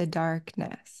illuminate the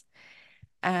darkness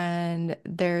and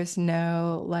there's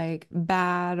no like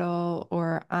battle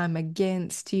or I'm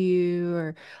against you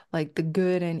or like the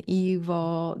good and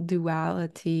evil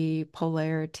duality,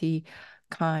 polarity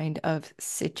kind of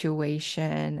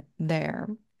situation there.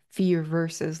 Fear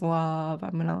versus love.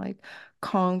 I'm gonna like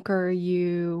conquer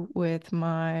you with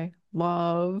my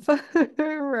love.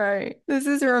 Right. This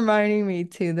is reminding me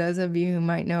too, those of you who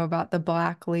might know about the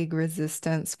Black League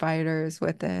resistance fighters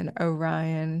within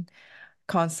Orion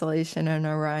constellation and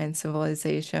Orion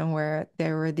civilization where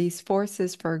there were these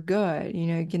forces for good.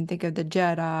 You can think of the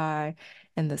Jedi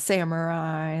and the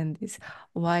samurai and these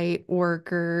light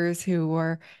workers who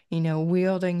were,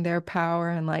 wielding their power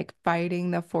and like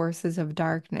fighting the forces of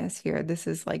darkness here. This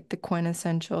is like the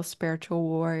quintessential spiritual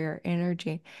warrior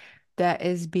energy that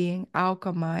is being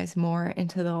alchemized more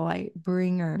into the light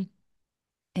bringer.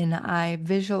 And I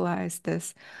visualize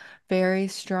this very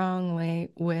strongly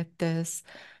with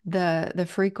the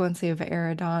frequency of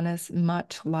Eridanus,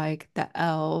 much like the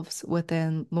elves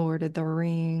within Lord of the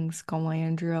Rings,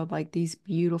 Galadriel, like these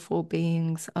beautiful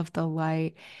beings of the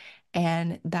light,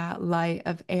 and that light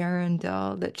of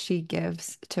Arendelle that she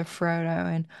gives to Frodo.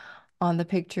 And on the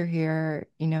picture here,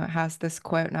 it has this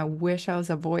quote, and I wish I was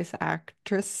a voice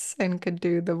actress and could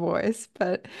do the voice,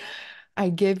 but I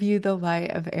give you the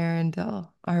light of Arendelle,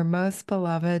 our most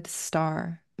beloved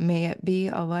star. May it be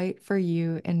a light for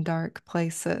you in dark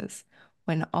places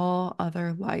when all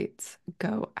other lights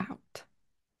go out.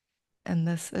 And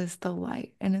this is the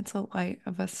light, and it's a light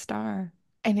of a star.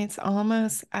 And it's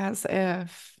almost as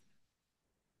if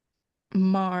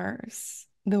Mars,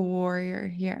 the warrior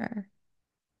here,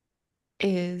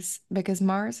 is because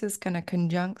Mars is going to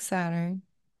conjunct Saturn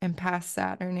and past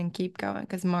Saturn and keep going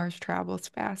because Mars travels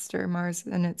faster. Mars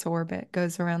in its orbit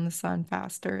goes around the sun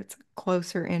faster. It's a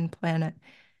closer in planet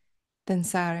than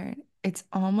Saturn. It's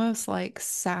almost like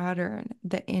Saturn,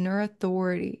 the inner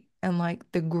authority and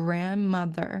like the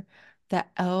grandmother, the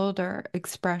elder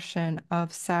expression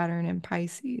of Saturn and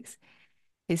Pisces,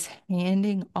 is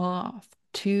handing off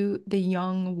to the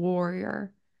young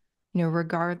warrior,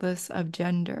 regardless of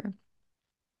gender.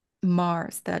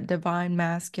 Mars, that divine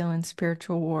masculine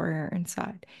spiritual warrior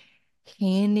inside,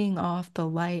 handing off the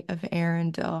light of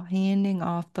Arendelle, handing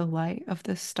off the light of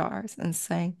the stars and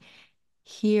saying,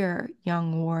 here,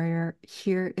 young warrior,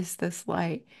 here is this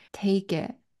light. Take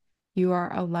it. You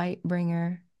are a light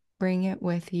bringer. Bring it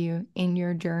with you in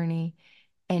your journey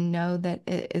and know that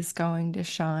it is going to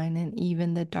shine in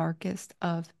even the darkest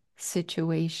of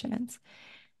situations.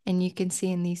 And you can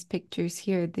see in these pictures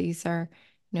here, these are,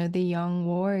 the young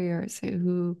warriors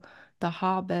who, the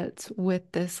hobbits with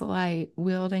this light,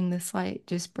 wielding this light,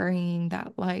 just bringing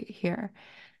that light here.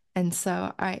 And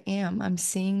so I'm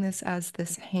seeing this as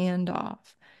this handoff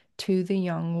to the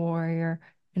young warrior,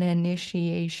 an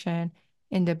initiation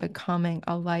into becoming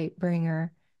a light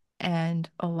bringer and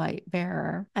a light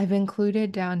bearer. I've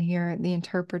included down here the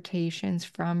interpretations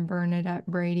from Bernadette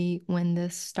Brady when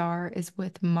this star is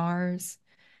with Mars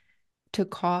to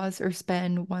cause or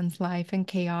spend one's life in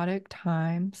chaotic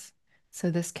times. So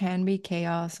this can be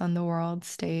chaos on the world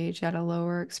stage at a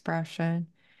lower expression,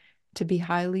 to be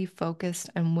highly focused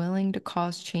and willing to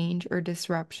cause change or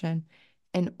disruption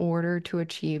in order to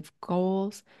achieve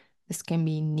goals. This can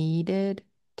be needed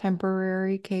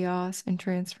temporary chaos and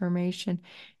transformation.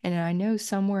 And I know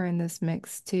somewhere in this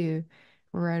mix too,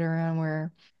 right around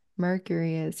where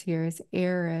Mercury is here, is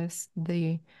Eris,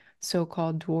 the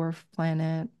so-called dwarf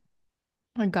planet,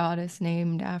 a goddess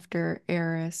named after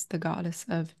Eris, the goddess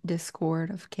of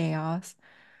discord, of chaos.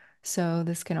 So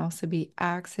this can also be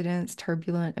accidents,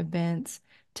 turbulent events,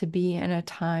 to be in a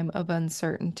time of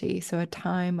uncertainty. So a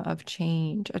time of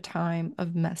change, a time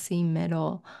of messy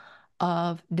middle,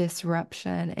 of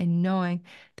disruption, and knowing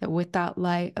that with that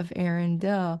light of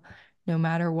Arendelle, no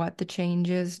matter what the change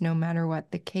is, no matter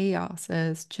what the chaos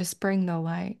is, just bring the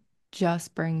light.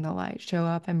 Just bring the light. Show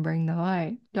up and bring the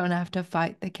light. Don't have to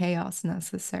fight the chaos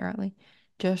necessarily.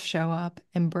 Just show up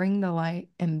and bring the light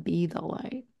and be the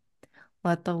light.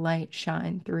 Let the light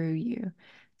shine through you.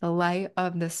 The light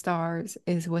of the stars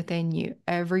is within you.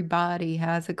 Everybody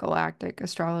has a galactic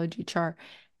astrology chart.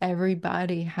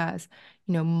 Everybody has,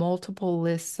 multiple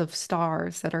lists of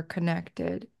stars that are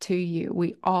connected to you.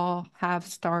 We all have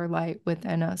starlight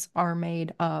within us, are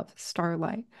made of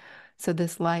starlight. So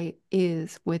this light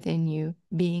is within you,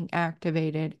 being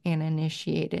activated and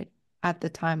initiated at the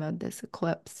time of this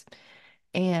eclipse.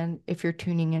 And if you're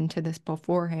tuning into this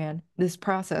beforehand, this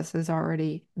process has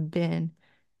already been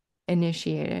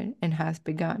initiated and has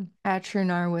begun.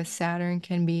 Achernar with Saturn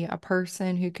can be a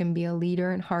person who can be a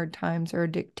leader in hard times or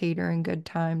a dictator in good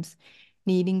times,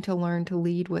 needing to learn to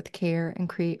lead with care and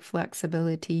create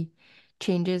flexibility.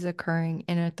 Changes occurring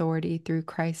in authority through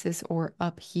crisis or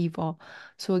upheaval.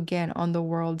 So again, on the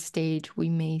world stage, we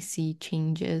may see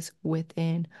changes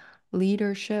within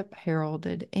leadership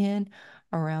heralded in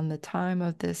around the time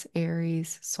of this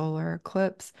Aries solar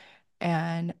eclipse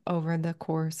and over the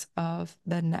course of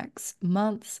the next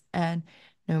months. And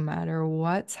no matter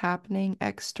what's happening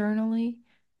externally,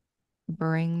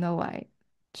 bring the light.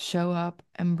 Show up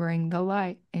and bring the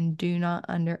light, and do not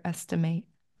underestimate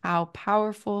how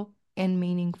powerful and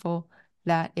meaningful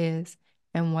that is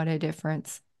and what a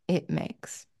difference it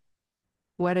makes.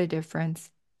 What a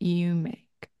difference you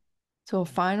make. So,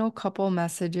 final couple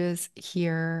messages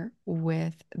here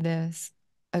with this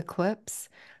eclipse.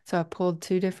 So, I pulled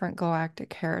two different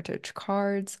galactic heritage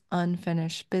cards,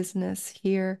 unfinished business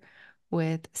here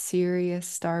with Sirius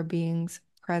star beings,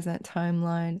 present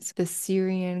timelines. The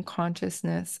Sirian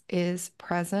consciousness is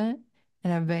present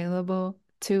and available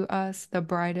to us, the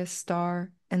brightest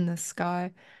star in the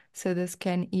sky. So, this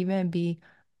can even be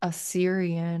a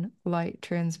Sirian light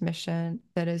transmission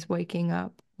that is waking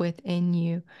up within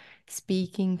you,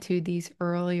 speaking to these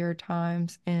earlier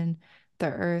times in the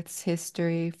Earth's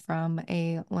history from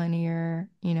a linear,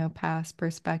 past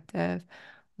perspective,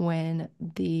 when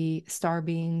the star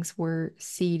beings were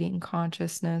seeding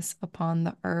consciousness upon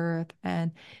the Earth,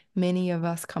 and many of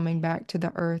us coming back to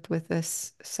the Earth with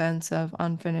this sense of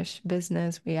unfinished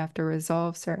business. We have to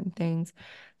resolve certain things.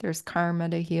 There's karma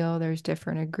to heal. There's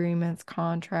different agreements,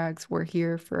 contracts. We're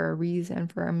here for a reason,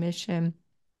 for a mission.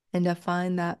 And to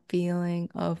find that feeling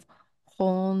of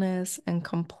wholeness and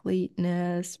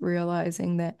completeness,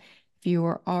 realizing that If you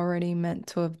were already meant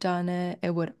to have done it,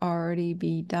 it would already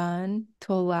be done,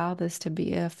 to allow this to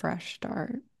be a fresh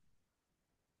start,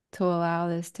 to allow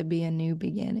this to be a new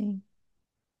beginning,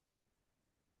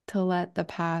 to let the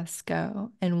past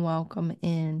go and welcome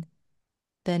in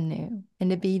the new,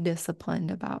 and to be disciplined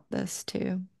about this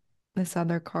too. This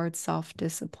other card,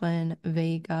 self-discipline,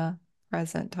 Vega,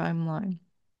 present timeline.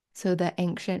 So the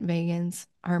ancient Vegans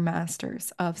are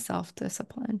masters of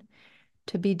self-discipline.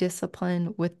 To be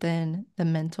disciplined within the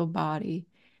mental body,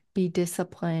 be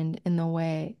disciplined in the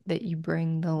way that you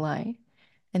bring the light.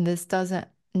 And this doesn't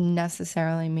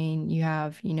necessarily mean you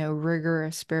have,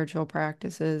 rigorous spiritual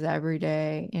practices every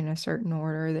day in a certain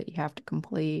order that you have to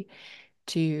complete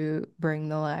to bring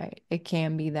the light. It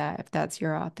can be that if that's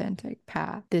your authentic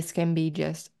path. This can be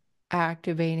just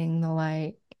activating the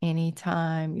light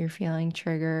anytime you're feeling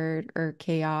triggered or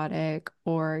chaotic,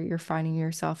 or you're finding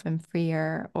yourself in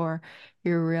fear, or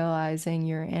you're realizing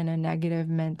you're in a negative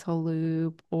mental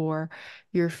loop, or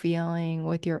you're feeling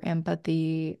with your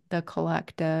empathy, the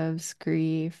collectives,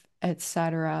 grief,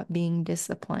 etc., being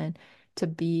disciplined to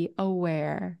be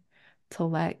aware, to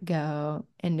let go,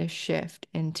 and to shift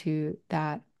into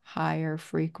that higher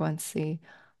frequency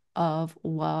of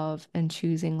love, and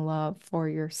choosing love for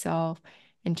yourself,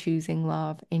 and choosing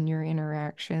love in your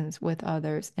interactions with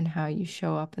others and how you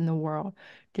show up in the world.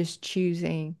 Just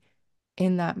choosing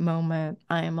in that moment,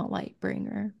 I am a light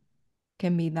bringer.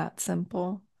 Can be that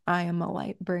simple. I am a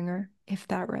light bringer, if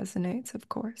that resonates, of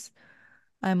course.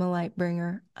 I'm a light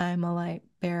bringer. I'm a light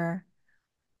bearer.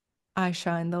 I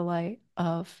shine the light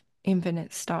of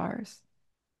infinite stars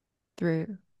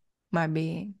through my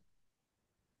being.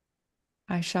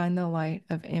 I shine the light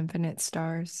of infinite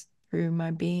stars through my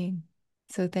being.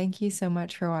 So thank you so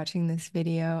much for watching this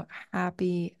video.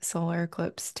 Happy solar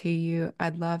eclipse to you.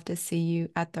 I'd love to see you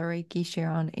at the Reiki share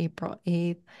on April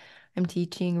 8th. I'm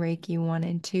teaching Reiki 1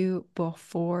 and 2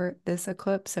 before this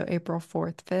eclipse, so April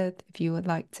 4th, 5th. If you would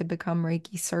like to become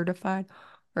Reiki certified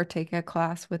or take a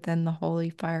class within the Holy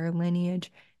Fire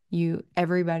lineage,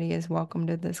 everybody is welcome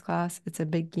to this class. It's a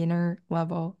beginner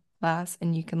level class,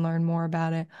 and you can learn more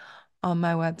about it on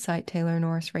my website,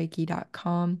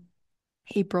 taylornorrisreiki.com.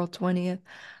 April 20th,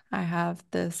 I have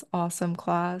this awesome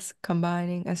class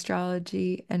combining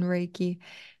astrology and Reiki,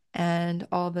 and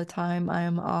all the time I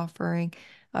am offering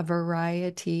a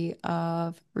variety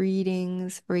of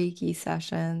readings, Reiki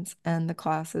sessions, and the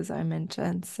classes I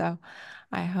mentioned. So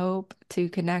I hope to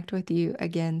connect with you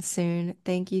again soon.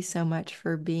 Thank you so much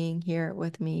for being here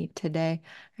with me today.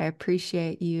 I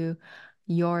appreciate you,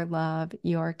 your love,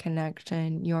 your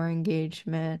connection, your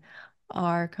engagement,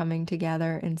 our coming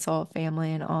together in soul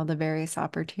family, and all the various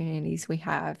opportunities we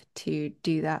have to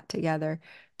do that together,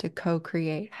 to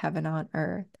co-create heaven on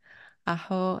earth.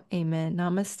 Aho, amen,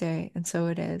 namaste, and so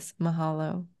it is.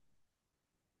 Mahalo.